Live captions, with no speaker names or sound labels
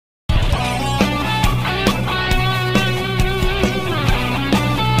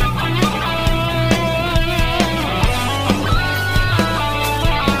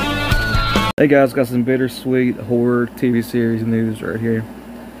Hey guys, got some bittersweet horror TV series news right here.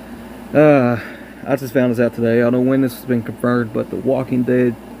 I just found this out today. I don't know when this has been confirmed, but the Walking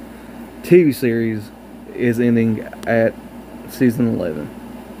Dead TV series is ending at season 11.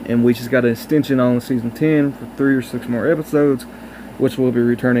 And we just got an extension on season 10 for 3 or 6 more episodes, which will be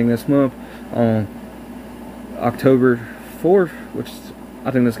returning this month on October 4th, which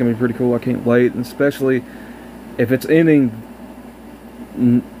I think that's going to be pretty cool. I can't wait, and especially if it's ending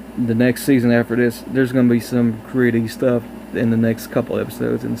the next season after this, there's going to be some gritty stuff in the next couple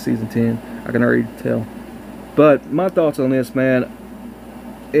episodes in season 10. I can already tell. But my thoughts on this, man,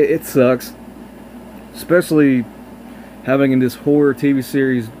 it sucks. Especially having in this horror TV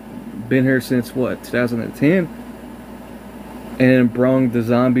series been here since, what, 2010? And brought the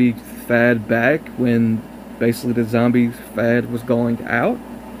zombie fad back when basically the zombie fad was going out,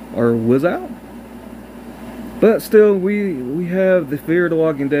 or was out. But still, we have the Fear of the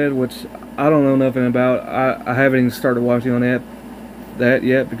Walking Dead, which I don't know nothing about. I haven't even started watching on that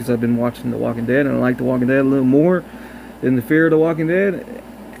yet, because I've been watching The Walking Dead, and I like The Walking Dead a little more than the Fear of the Walking Dead.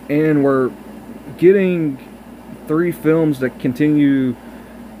 And we're getting 3 films that continue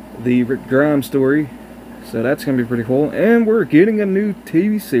the Rick Grimes story, so that's going to be pretty cool. And we're getting a new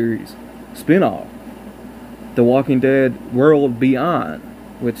TV series spin-off, The Walking Dead World Beyond,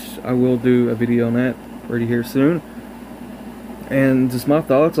 which I will do a video on that pretty here soon. And just my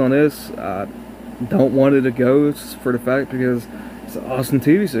thoughts on this, I don't want it to go for the fact because it's an awesome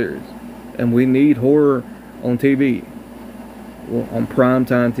TV series, and we need horror on TV, well, on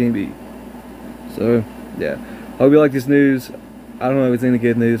primetime TV. So yeah, hope you like this news. I don't know if it's any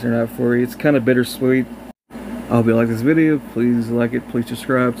good news or not for you. It's kind of bittersweet. I hope you like this video. Please like it, please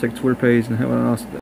subscribe, check the Twitter page, and have an awesome day.